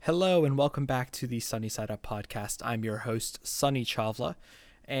Hello and welcome back to the Sunny Side Up podcast. I'm your host, Sunny Chavla,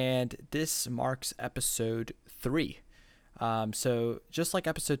 and this marks episode 3. So just like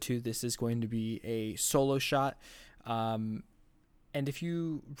episode 2, this is going to be a solo shot. And if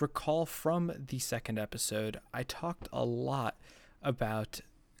you recall from the second episode, I talked a lot about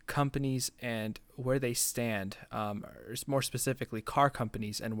companies and where they stand, or more specifically, car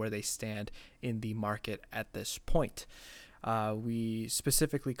companies and where they stand in the market at this point. We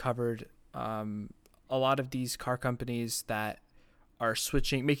specifically covered a lot of these car companies that are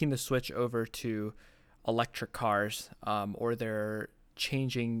making the switch over to electric cars, or they're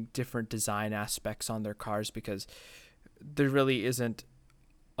changing different design aspects on their cars because there really isn't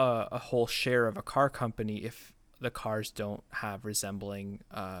a whole share of a car company if the cars don't have resembling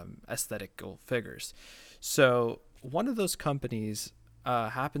aesthetical figures. So one of those companies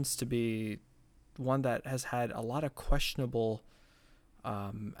happens to be one that has had a lot of questionable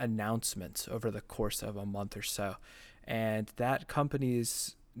announcements over the course of a month or so. And that company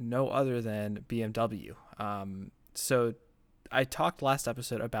is no other than BMW. So I talked last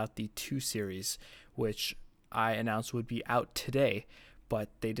episode about the 2 Series, which I announced would be out today, but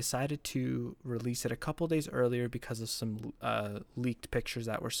they decided to release it a couple days earlier because of some leaked pictures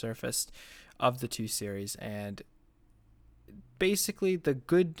that were surfaced of the 2 Series. And basically the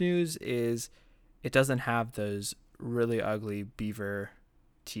good news is it doesn't have those really ugly beaver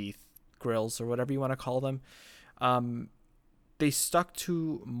teeth grills or whatever you want to call them. They stuck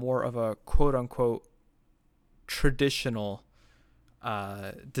to more of a quote unquote traditional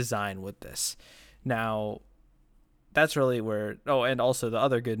design with this. Now, that's really where. Oh, and also the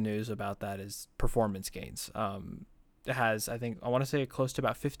other good news about that is performance gains. It has, I want to say, close to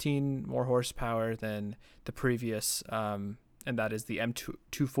about 15 more horsepower than the previous, and that is the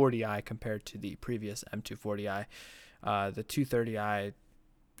M240i compared to the previous M240i. The 230i,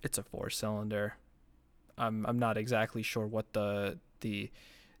 it's a 4-cylinder. I'm not exactly sure what the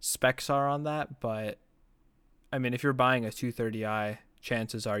specs are on that, but I mean, if you're buying a 230i,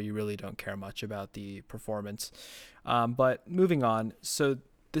 chances are you really don't care much about the performance. But moving on, so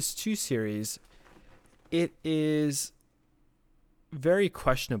this 2 Series, it is very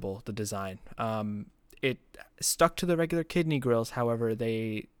questionable, the design. It stuck to the regular kidney grills, however,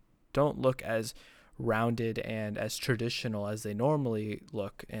 they don't look as rounded and as traditional as they normally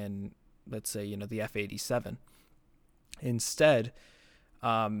look in, let's say, the F87. Instead,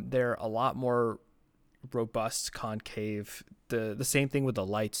 they're a lot more robust, concave. The same thing with the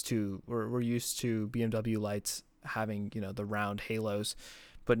lights too. We're used to BMW lights having the round halos,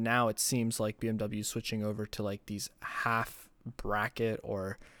 but now it seems like BMW is switching over to like these half bracket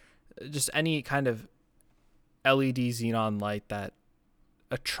or just any kind of LED xenon light that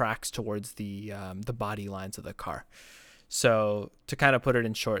attracts towards the body lines of the car. So to kind of put it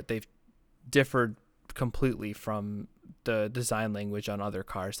in short, they've differed completely from the design language on other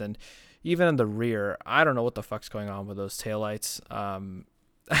cars. And even in the rear, I don't know what the fuck's going on with those taillights.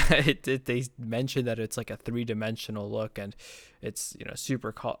 They mentioned that it's like a 3-dimensional look and it's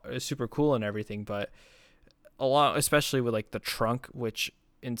super cool and everything, but a lot, especially with like the trunk, which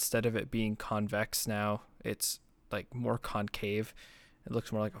instead of it being convex now, it's like more concave. It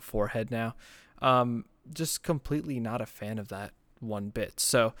looks more like a forehead now. Just completely not a fan of that one bit.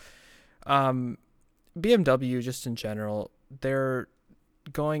 So BMW, just in general, they're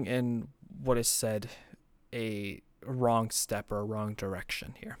going in what is said a wrong step or a wrong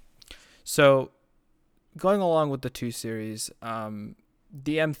direction here. So going along with the 2 Series, the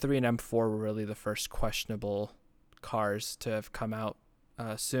M3 and M4 were really the first questionable cars to have come out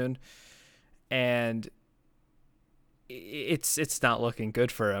soon. And it's not looking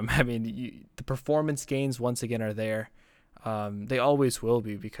good for them. I mean, the performance gains once again are there. They always will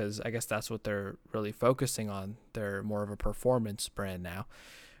be because I guess that's what they're really focusing on. They're more of a performance brand now.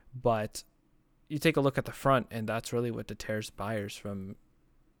 But you take a look at the front, and that's really what deters buyers from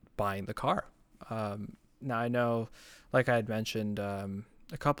buying the car. Now, I know, like I had mentioned a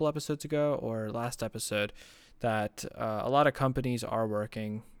couple episodes ago or last episode, that a lot of companies are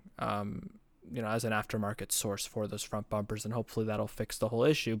working as an aftermarket source for those front bumpers, and hopefully that'll fix the whole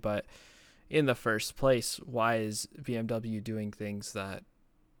issue. But in the first place, why is BMW doing things that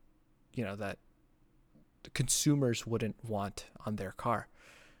that consumers wouldn't want on their car?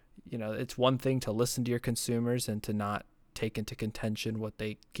 It's one thing to listen to your consumers and to not take into contention what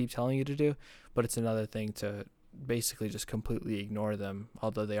they keep telling you to do, but it's another thing to basically just completely ignore them,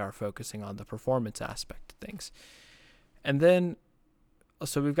 although they are focusing on the performance aspect of things. And then,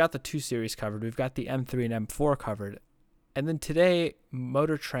 so we've got the 2 Series covered, we've got the M3 and M4 covered, and then today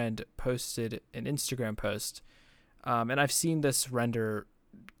Motor Trend posted an Instagram post, and I've seen this render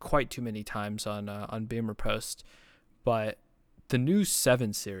quite too many times on Beamer Post, but the new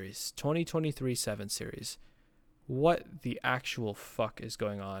 7 Series, 2023 7 Series, what the actual fuck is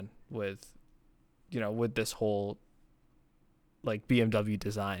going on with, with this whole like BMW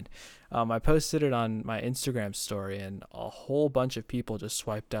design? I posted it on my Instagram story, and a whole bunch of people just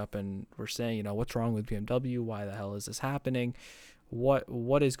swiped up and were saying, what's wrong with BMW? Why the hell is this happening?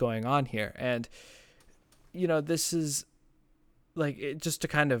 What is going on here? And this is like just to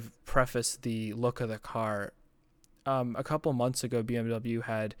kind of preface the look of the car. A couple months ago, BMW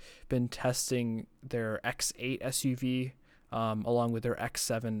had been testing their X8 SUV along with their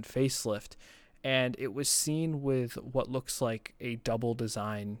X7 facelift, and it was seen with what looks like a double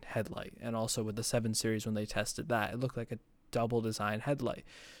design headlight. And also with the 7 Series, when they tested that, it looked like a double design headlight.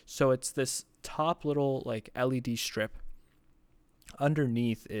 So it's this top little like LED strip.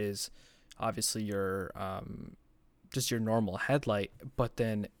 Underneath is obviously your just your normal headlight, but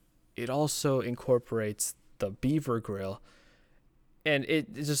then it also incorporates the beaver grill, and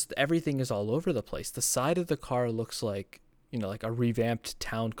it just, everything is all over the place. The side of the car looks like, like a revamped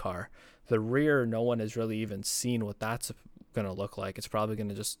town car. The rear, no one has really even seen what that's going to look like. It's probably going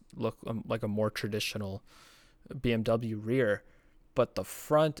to just look like a more traditional BMW rear, but the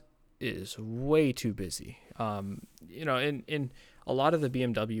front is way too busy. In a lot of the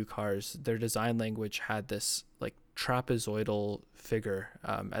BMW cars, their design language had this like trapezoidal figure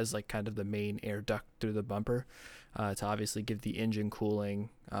as like kind of the main air duct through the bumper to obviously give the engine cooling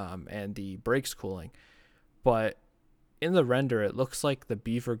and the brakes cooling. But in the render, it looks like the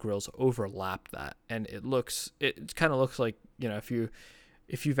beaver grills overlap that, and it kind of looks like,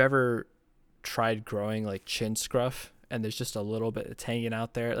 if you've ever tried growing like chin scruff and there's just a little bit it's hanging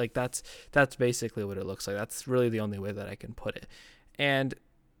out there, like that's basically what it looks like. That's really the only way that I can put it. And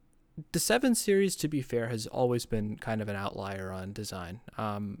the 7 Series, to be fair, has always been kind of an outlier on design.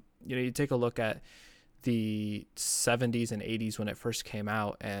 You take a look at the 70s and 80s when it first came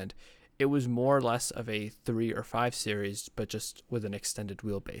out, and it was more or less of a 3 or 5 Series, but just with an extended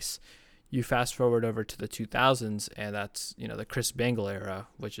wheelbase. You fast forward over to the 2000s, and that's, the Chris Bangle era,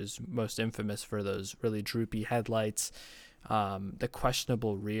 which is most infamous for those really droopy headlights, the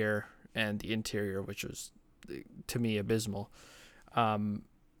questionable rear, and the interior, which was, to me, abysmal. And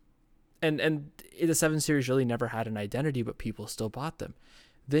the 7 Series really never had an identity, but people still bought them.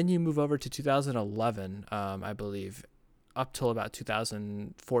 Then you move over to 2011, I believe, up till about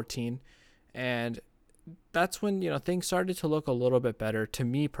 2014, and that's when things started to look a little bit better. To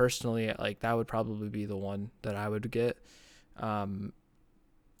me personally, like that would probably be the one that I would get.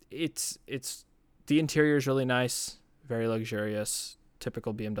 It's the interior is really nice, very luxurious,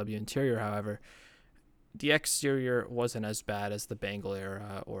 typical BMW interior. However, the exterior wasn't as bad as the Bangle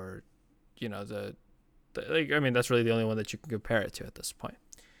era, or that's really the only one that you can compare it to at this point.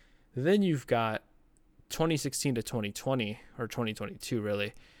 Then you've got 2016 to 2020, or 2022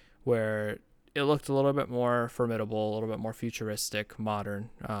 really, where it looked a little bit more formidable, a little bit more futuristic, modern,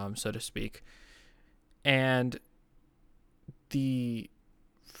 so to speak. And the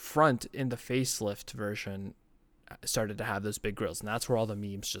front in the facelift version started to have those big grills, and that's where all the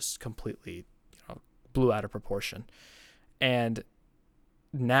memes just completely blew out of proportion. And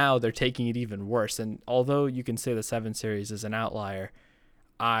now they're taking it even worse. And although you can say the 7 Series is an outlier,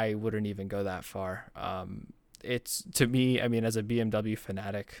 I wouldn't even go that far. It's, to me, as a BMW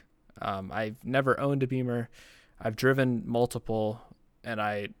fanatic, I've never owned a Beamer. I've driven multiple, and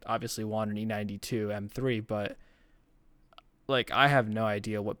I obviously want an E92 M3, but like I have no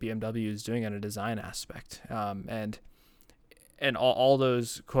idea what BMW is doing on a design aspect. And all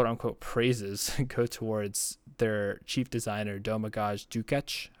those quote unquote praises go towards their chief designer, Domagoj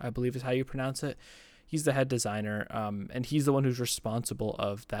Dukic, I believe is how you pronounce it. He's the head designer, and he's the one who's responsible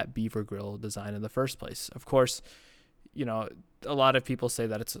of that beaver grill design in the first place. Of course, a lot of people say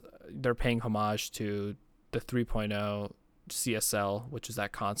that they're paying homage to the 3.0 CSL, which is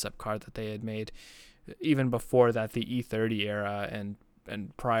that concept car that they had made even before that, the E30 era, and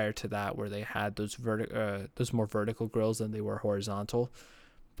prior to that, where they had those more vertical grills than they were horizontal.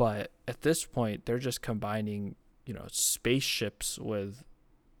 But at this point, they're just combining, spaceships with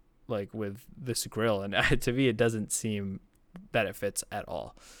this grill, and to me, it doesn't seem that it fits at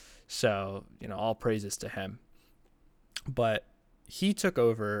all. So, all praises to him. But he took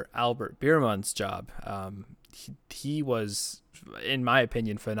over Albert Biermann's job. He was, in my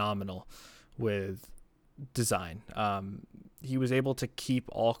opinion, phenomenal with design. He was able to keep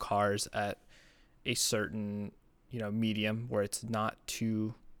all cars at a certain, medium, where it's not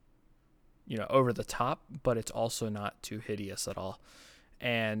too, over the top, but it's also not too hideous at all.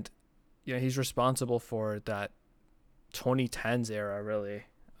 And, he's responsible for that 2010s era, really,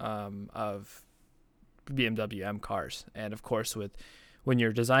 of BMW M cars. And of course, when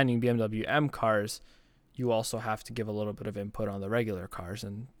you're designing BMW M cars, you also have to give a little bit of input on the regular cars.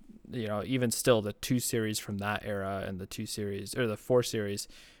 And even still, the 2 Series from that era and the 2 Series or the 4 Series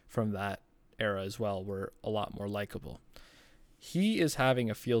from that era as well were a lot more likable. He is having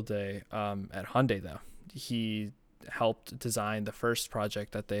a field day at Hyundai, though. He helped design the first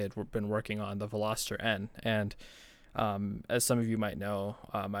project that they had been working on, the Veloster N. And as some of you might know,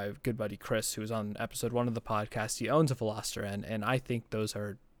 my good buddy Chris, who was on episode 1 of the podcast, he owns a Veloster N, and I think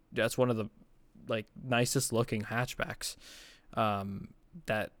that's one of the nicest looking hatchbacks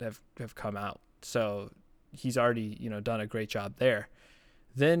that have come out. So he's already done a great job there.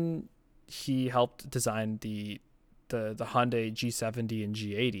 Then he helped design the Hyundai G70 and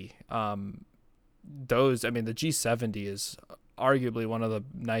G80. The G70 is arguably one of the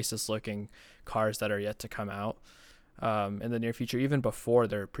nicest looking cars that are yet to come out in the near future. Even before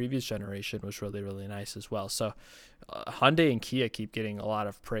their previous generation was really, really nice as well. So Hyundai and Kia keep getting a lot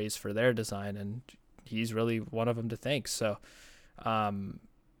of praise for their design, and he's really one of them to thank. So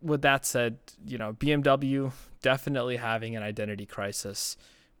with that said, BMW definitely having an identity crisis.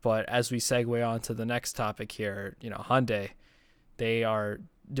 But as we segue on to the next topic here, Hyundai, they are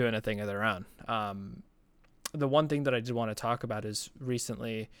doing a thing of their own. The one thing that I did want to talk about is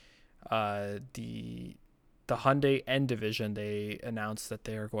recently the Hyundai N division, they announced that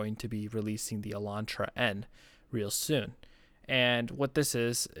they are going to be releasing the Elantra N real soon. And what this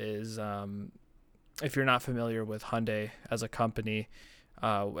is if you're not familiar with Hyundai as a company,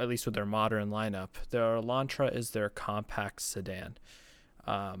 at least with their modern lineup, their Elantra is their compact sedan.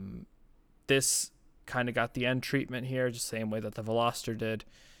 This kind of got the N treatment here, just the same way that the Veloster did.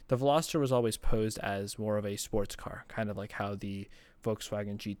 The Veloster was always posed as more of a sports car, kind of like how the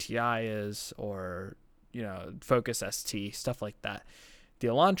Volkswagen GTI is, or Focus ST, stuff like that. The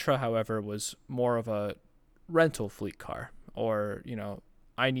Elantra, however, was more of a rental fleet car, or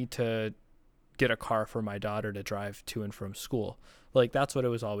I need to get a car for my daughter to drive to and from school. That's what it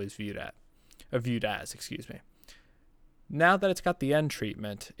was always viewed as. Now that it's got the N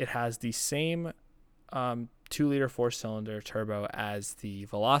treatment, it has the same 2-liter 4-cylinder turbo as the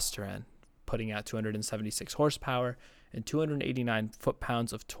Veloster N, putting out 276 horsepower and 289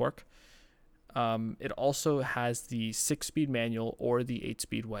 foot-pounds of torque. It also has the 6-speed manual or the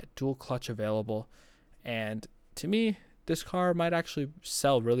 8-speed wet dual clutch available. And to me, this car might actually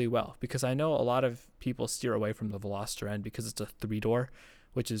sell really well, because I know a lot of people steer away from the Veloster N because it's a 3-door,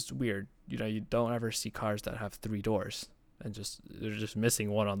 which is weird. You don't ever see cars that have 3 doors, and they're just missing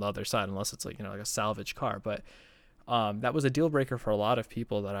one on the other side, unless it's like a salvage car. But that was a deal breaker for a lot of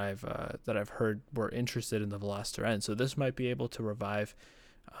people that I've heard were interested in the Veloster N. So this might be able to revive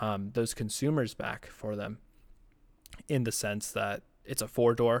those consumers back for them, in the sense that it's a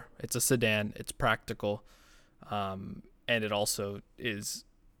 4-door, it's a sedan, it's practical, and it also is,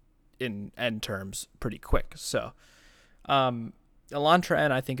 in N terms, pretty quick. So Elantra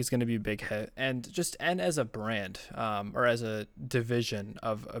N, I think, is going to be a big hit, and just N as a brand, or as a division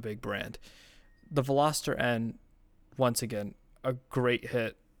of a big brand. The Veloster N, once again, a great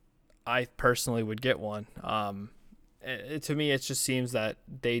hit. I personally would get one. To me, it just seems that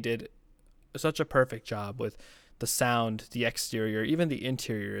they did such a perfect job with the sound, the exterior, even the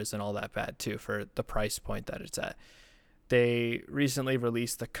interior isn't all that bad too for the price point that it's at. They recently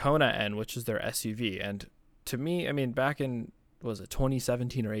released the Kona N, which is their SUV, and to me, back in, was it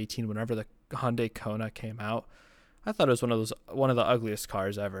 2017 or 18, whenever the Hyundai Kona came out, I thought it was one of the ugliest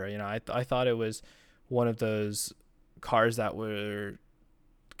cars ever. I thought it was one of those cars that were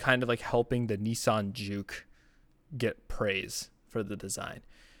kind of like helping the Nissan Juke get praise for the design.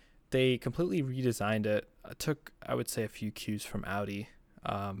 They completely redesigned it, took, I would say, a few cues from Audi,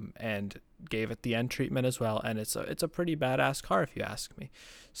 and gave it the N treatment as well. And it's a pretty badass car, if you ask me.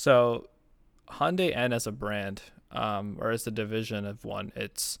 So Hyundai N as a brand, or as a division of one,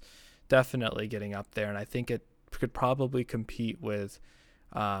 it's definitely getting up there. And I think it could probably compete with,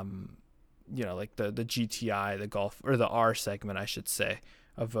 like the GTI, the Golf, or the R segment, I should say,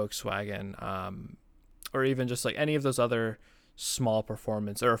 of Volkswagen, or even just like any of those other small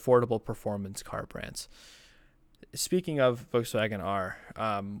performance or affordable performance car brands. Speaking of Volkswagen R,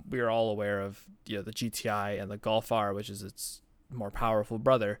 we are all aware of the GTI and the Golf R, which is its more powerful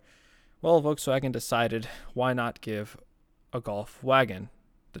brother. Well, Volkswagen decided, why not give a Golf wagon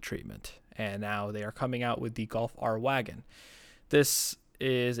the treatment? And now they are coming out with the Golf R Wagon. This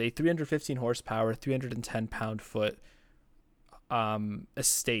is a 315 horsepower, 310 pound-foot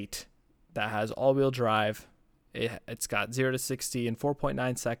estate that has all-wheel drive, It's got 0 to 60 in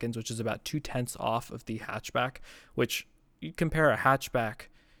 4.9 seconds, which is about 2/10 off of the hatchback, which you compare a hatchback,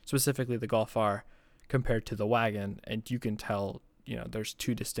 specifically the Golf R, compared to the wagon, and you can tell, there's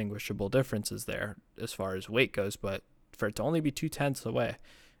two distinguishable differences there as far as weight goes, but for it to only be 2/10 away,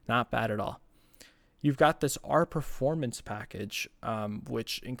 not bad at all. You've got this R Performance package,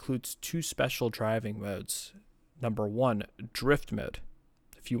 which includes two special driving modes. Number one, drift mode.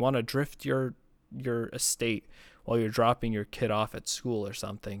 If you want to drift your estate while you're dropping your kid off at school or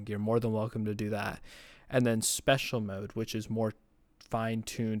something, you're more than welcome to do that. And then special mode, which is more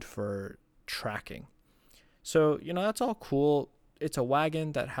fine-tuned for tracking. So, that's all cool. It's a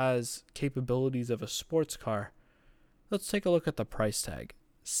wagon that has capabilities of a sports car. Let's take a look at the price tag.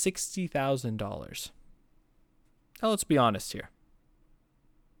 $60,000. Now, let's be honest here.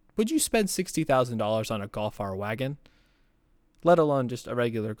 Would you spend $60,000 on a Golf R wagon? Let alone just a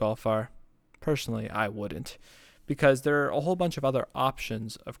regular Golf R? Personally, I wouldn't, because there are a whole bunch of other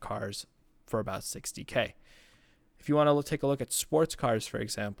options of cars for about $60K. If you want to take a look at sports cars, for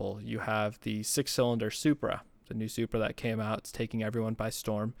example, you have the 6-cylinder Supra, the new Supra that came out. It's taking everyone by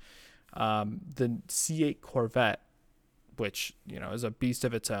storm. The C8 Corvette, which, is a beast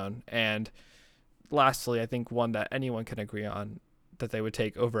of its own. And lastly, I think one that anyone can agree on that they would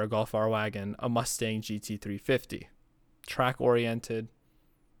take over a Golf R wagon, a Mustang GT350. Track-oriented,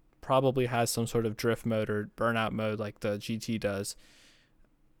 probably has some sort of drift mode or burnout mode like the GT does.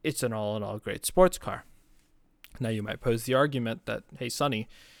 It's an all-in-all great sports car. Now, you might pose the argument that, hey, Sonny,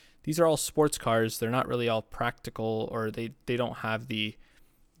 these are all sports cars. They're not really all practical, or they don't have the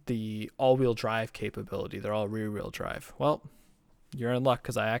all-wheel drive capability. They're all rear-wheel drive. Well, you're in luck,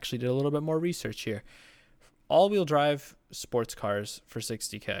 because I actually did a little bit more research here. All-wheel drive sports cars for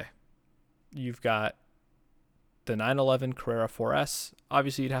 $60K. You've got the 911 Carrera 4S.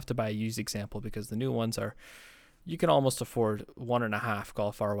 Obviously, you'd have to buy a used example, because the new ones you can almost afford 1.5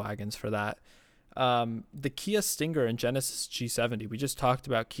 Golf R wagons for that. The Kia Stinger and Genesis G70. We just talked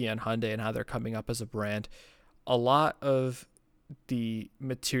about Kia and Hyundai and how they're coming up as a brand. A lot of the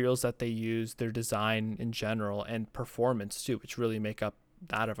materials that they use, their design in general, and performance too, which really make up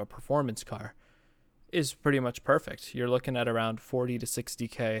that of a performance car, is pretty much perfect. You're looking at around 40 to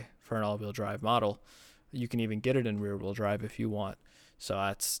 60K for an all-wheel drive model. You can even get it in rear-wheel drive if you want. So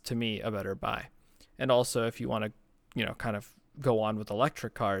that's, to me, a better buy. And also, if you want to, kind of go on with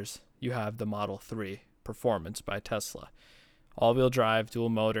electric cars, you have the Model 3 Performance by Tesla. All-wheel drive, dual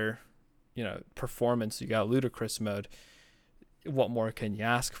motor, performance. You got ludicrous mode. What more can you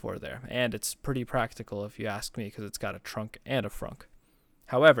ask for there? And it's pretty practical if you ask me, because it's got a trunk and a frunk.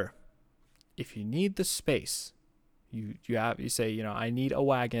 However, if you need the space, you say, I need a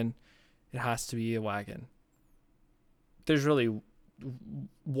wagon. It has to be a wagon. There's really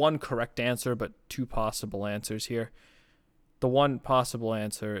one correct answer, but two possible answers here. The one possible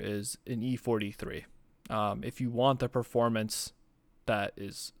answer is an E43. If you want the performance that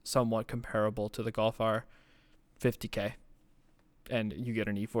is somewhat comparable to the Golf R, $50K, and you get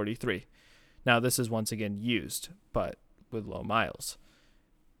an E43. Now, this is once again used, but with low miles.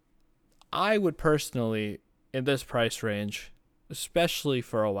 I would personally, in this price range, especially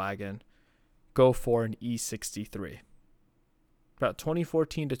for a wagon, go for an E63. About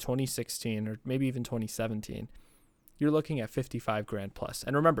 2014 to 2016, or maybe even 2017, you're looking at 55 grand plus.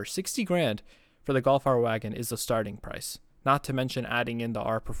 And remember, 60 grand for the Golf R wagon is the starting price. Not to mention adding in the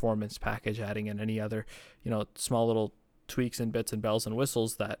R Performance package, adding in any other, small little tweaks and bits and bells and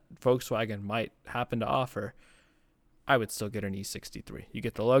whistles that Volkswagen might happen to offer. I would still get an E63. You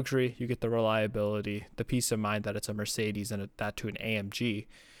get the luxury, you get the reliability, the peace of mind that it's a Mercedes and that to an AMG,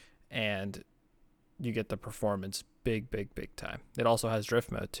 and you get the performance big time. It also has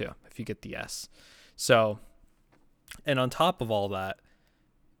drift mode too, if you get the S. So, and on top of all that,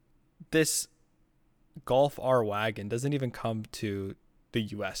 this Golf R wagon doesn't even come to the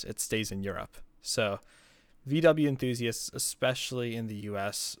US. It stays in Europe. So VW enthusiasts, especially in the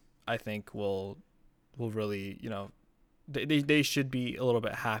US, I think will really, they should be a little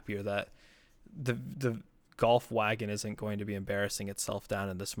bit happier that the Golf wagon isn't going to be embarrassing itself down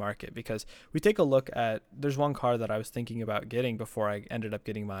in this market. Because we take a look at, there's one car that I was thinking about getting before I ended up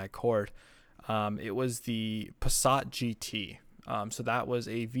getting my Accord. It was the Passat GT. So that was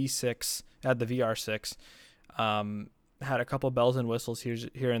a V6, had the VR6, had a couple bells and whistles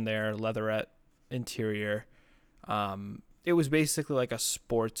here and there, leatherette interior. It was basically like a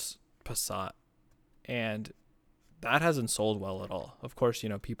sports Passat, and that hasn't sold well at all. Of course,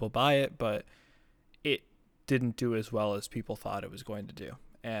 people buy it, but it didn't do as well as people thought it was going to do.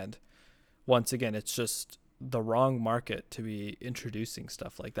 And once again, it's just the wrong market to be introducing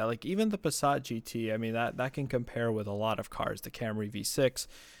stuff like that. Like even the Passat GT, I mean that can compare with a lot of cars, the Camry V6,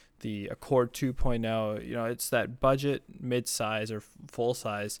 the Accord 2.0, it's that budget mid-size or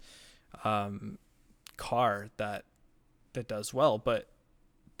full-size car that does well. But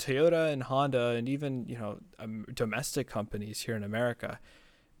Toyota and Honda and even, domestic companies here in America,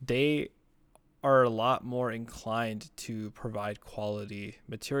 they are a lot more inclined to provide quality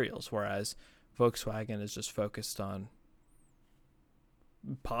materials, whereas Volkswagen is just focused on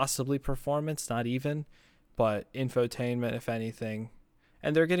possibly performance, not even, but infotainment, if anything.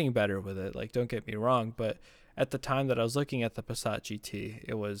 And they're getting better with it. Like, don't get me wrong, but at the time that I was looking at the Passat GT,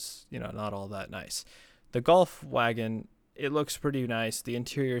 it was, not all that nice. The Golf Wagon, it looks pretty nice. The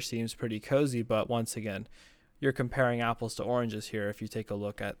interior seems pretty cozy, but once again, you're comparing apples to oranges here. If you take a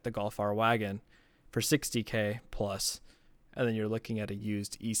look at the Golf R Wagon for $60K plus, and then you're looking at a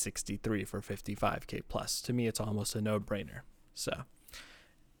used E63 for $55K plus. To me, it's almost a no-brainer. So,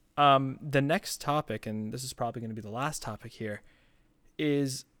 the next topic, and this is probably going to be the last topic here,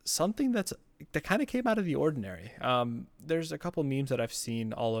 is something that kind of came out of the ordinary. There's a couple memes that I've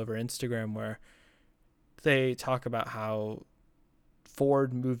seen all over Instagram where they talk about how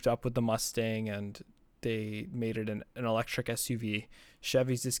Ford moved up with the Mustang and they made it an electric SUV.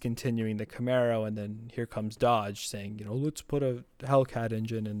 Chevy's discontinuing the Camaro, and then here comes Dodge saying, let's put a Hellcat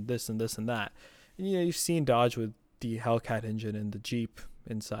engine in this and this and that. And, you've seen Dodge with the Hellcat engine in the Jeep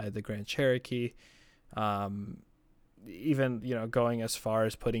inside the Grand Cherokee. Even, going as far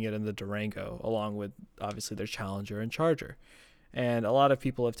as putting it in the Durango, along with, obviously, their Challenger and Charger. And a lot of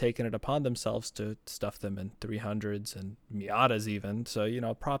people have taken it upon themselves to stuff them in 300s and Miatas even. So,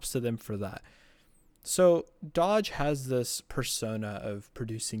 props to them for that. So Dodge has this persona of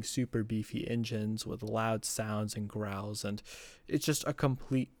producing super beefy engines with loud sounds and growls, and it's just a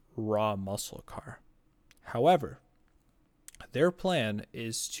complete raw muscle car. However, their plan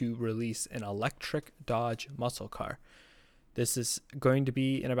is to release an electric Dodge muscle car. This is going to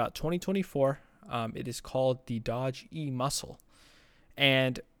be in about 2024. It is called the Dodge eMuscle.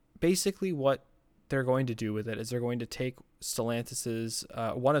 And basically what they're going to do with it is they're going to take Stellantis's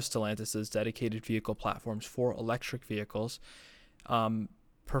one of Stellantis's dedicated vehicle platforms for electric vehicles,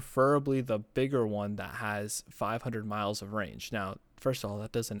 preferably the bigger one that has 500 miles of range. Now, first of all,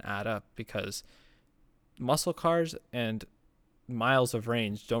 that doesn't add up because muscle cars and miles of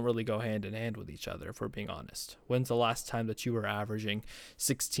range don't really go hand in hand with each other, if we're being honest. When's the last time that you were averaging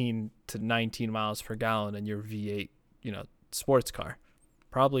 16 to 19 miles per gallon in your V8, sports car?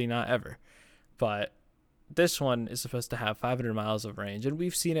 Probably not ever. But this one is supposed to have 500 miles of range. And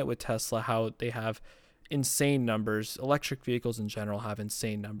we've seen it with Tesla, how they have insane numbers. Electric vehicles in general have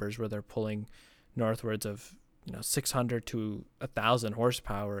insane numbers where they're pulling northwards of 600 to 1,000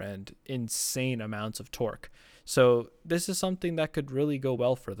 horsepower and insane amounts of torque. So this is something that could really go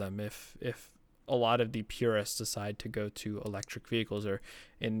well for them if a lot of the purists decide to go to electric vehicles, or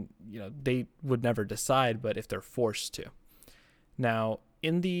they would never decide, but if they're forced to. Now,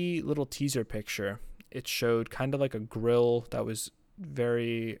 in the little teaser picture, it showed kind of like a grill that was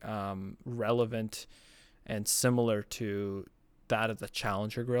very relevant and similar to that of the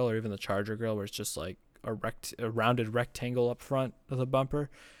Challenger grill or even the Charger grill, where it's just like a rounded rectangle up front of the bumper,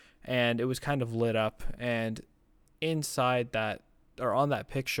 and it was kind of lit up. And inside that, or on that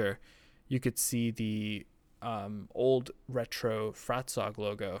picture, you could see the old retro Fratzog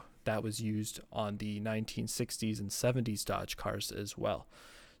logo that was used on the 1960s and 70s Dodge cars as well.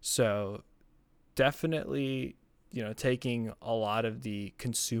 So definitely, taking a lot of the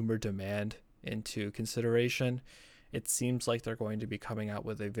consumer demand into consideration, it seems like they're going to be coming out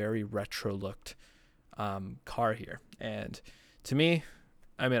with a very retro looked car here. And to me,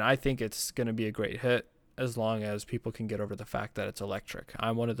 I think it's going to be a great hit as long as people can get over the fact that it's electric.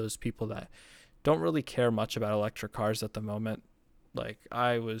 I'm one of those people that don't really care much about electric cars at the moment. Like,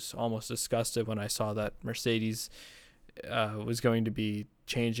 I was almost disgusted when I saw that Mercedes was going to be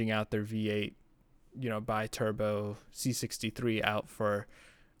changing out their V8, bi-turbo C63 out for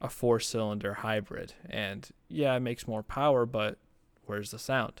a 4-cylinder hybrid. And yeah, it makes more power, but where's the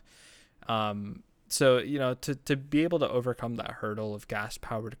sound? So, to be able to overcome that hurdle of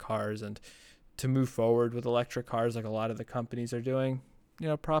gas-powered cars and to move forward with electric cars like a lot of the companies are doing,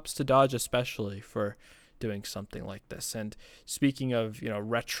 props to Dodge especially for doing something like this. And speaking of,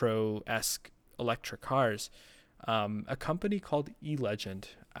 retro-esque electric cars, a company called E-Legend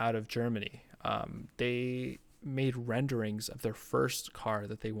out of Germany, they made renderings of their first car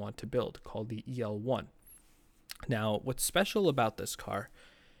that they want to build called the EL1. Now, what's special about this car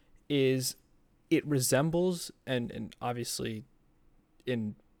is it resembles, and obviously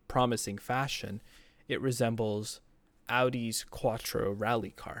in promising fashion, it resembles Audi's Quattro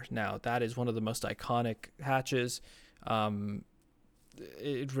rally car. Now, that is one of the most iconic hatches.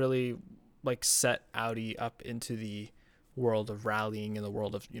 It really like set Audi up into the world of rallying and the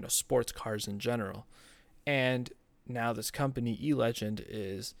world of, sports cars in general. And now this company, E-Legend,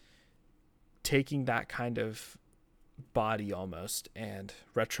 is taking that kind of body almost and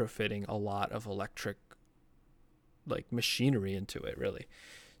retrofitting a lot of electric like machinery into it, really.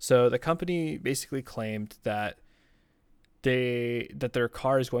 So the company basically claimed that their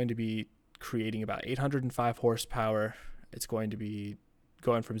car is going to be creating about 805 horsepower. It's going to be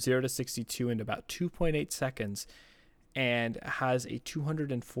going from 0 to 62 in about 2.8 seconds, and has a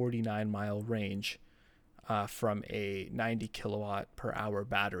 249 mile range from a 90 kilowatt per hour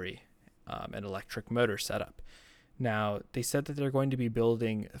battery and electric motor setup. Now, they said that they're going to be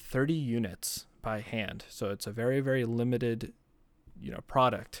building 30 units by hand, so it's a very, very limited,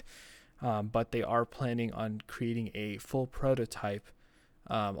 product. But they are planning on creating a full prototype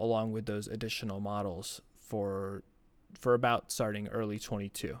along with those additional models for about starting early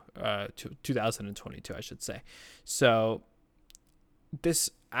 2022, I should say. So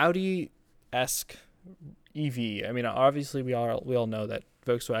this Audi-esque EV, I mean, obviously we all know that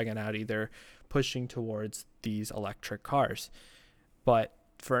Volkswagen, Audi, they're pushing towards these electric cars. But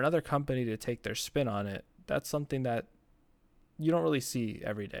for another company to take their spin on it, that's something that you don't really see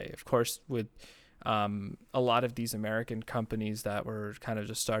every day. Of course, with a lot of these American companies that were kind of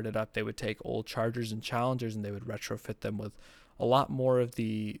just started up, they would take old Chargers and Challengers and they would retrofit them with a lot more of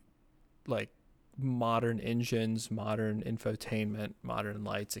the like modern engines, modern infotainment, modern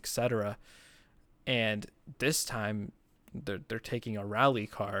lights, etc. And this time they're taking a rally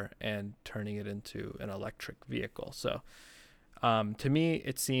car and turning it into an electric vehicle. So to me,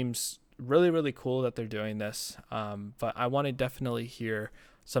 it seems really, really cool that they're doing this. But I want to definitely hear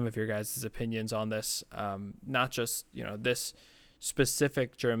some of your guys' opinions on this, not just, this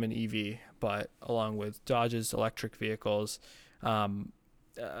specific German EV, but along with Dodge's electric vehicles, along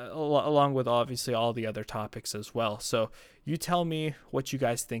with obviously all the other topics as well. So you tell me what you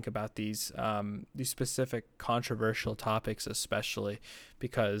guys think about these specific controversial topics, especially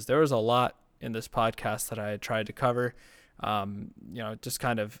because there was a lot in this podcast that I had tried to cover. Just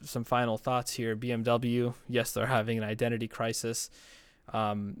kind of some final thoughts here. BMW, yes, they're having an identity crisis.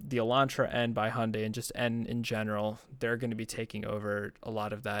 The Elantra N by Hyundai and just N in general, they're going to be taking over a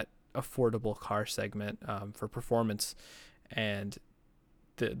lot of that affordable car segment for performance. And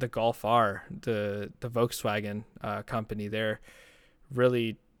the Golf R, the Volkswagen company, they're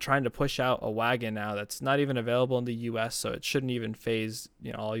really trying to push out a wagon now that's not even available in the US, so it shouldn't even faze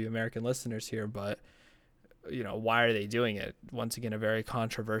all you American listeners here. But why are they doing it? Once again, a very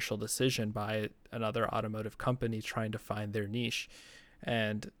controversial decision by another automotive company trying to find their niche.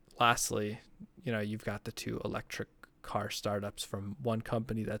 And lastly, you've got the two electric car startups from one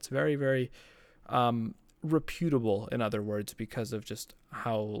company that's very, very reputable, in other words, because of just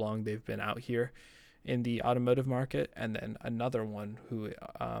how long they've been out here in the automotive market, and then another one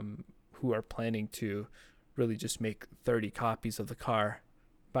who are planning to really just make 30 copies of the car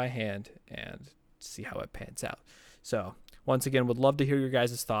by hand and see how it pans out. So once again, would love to hear your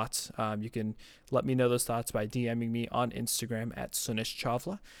guys' thoughts. You can let me know those thoughts by DMing me on Instagram at Sunish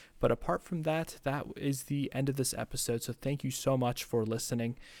Chavla. But apart from that, that is the end of this episode. So thank you so much for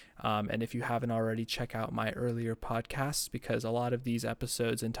listening. And if you haven't already, check out my earlier podcasts, because a lot of these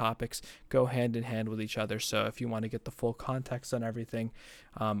episodes and topics go hand in hand with each other. So if you want to get the full context on everything,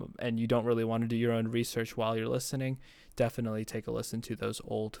 and you don't really want to do your own research while you're listening, definitely take a listen to those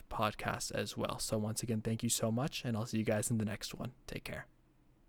old podcasts as well. So once again, thank you so much, and I'll see you guys in the next one. Take care.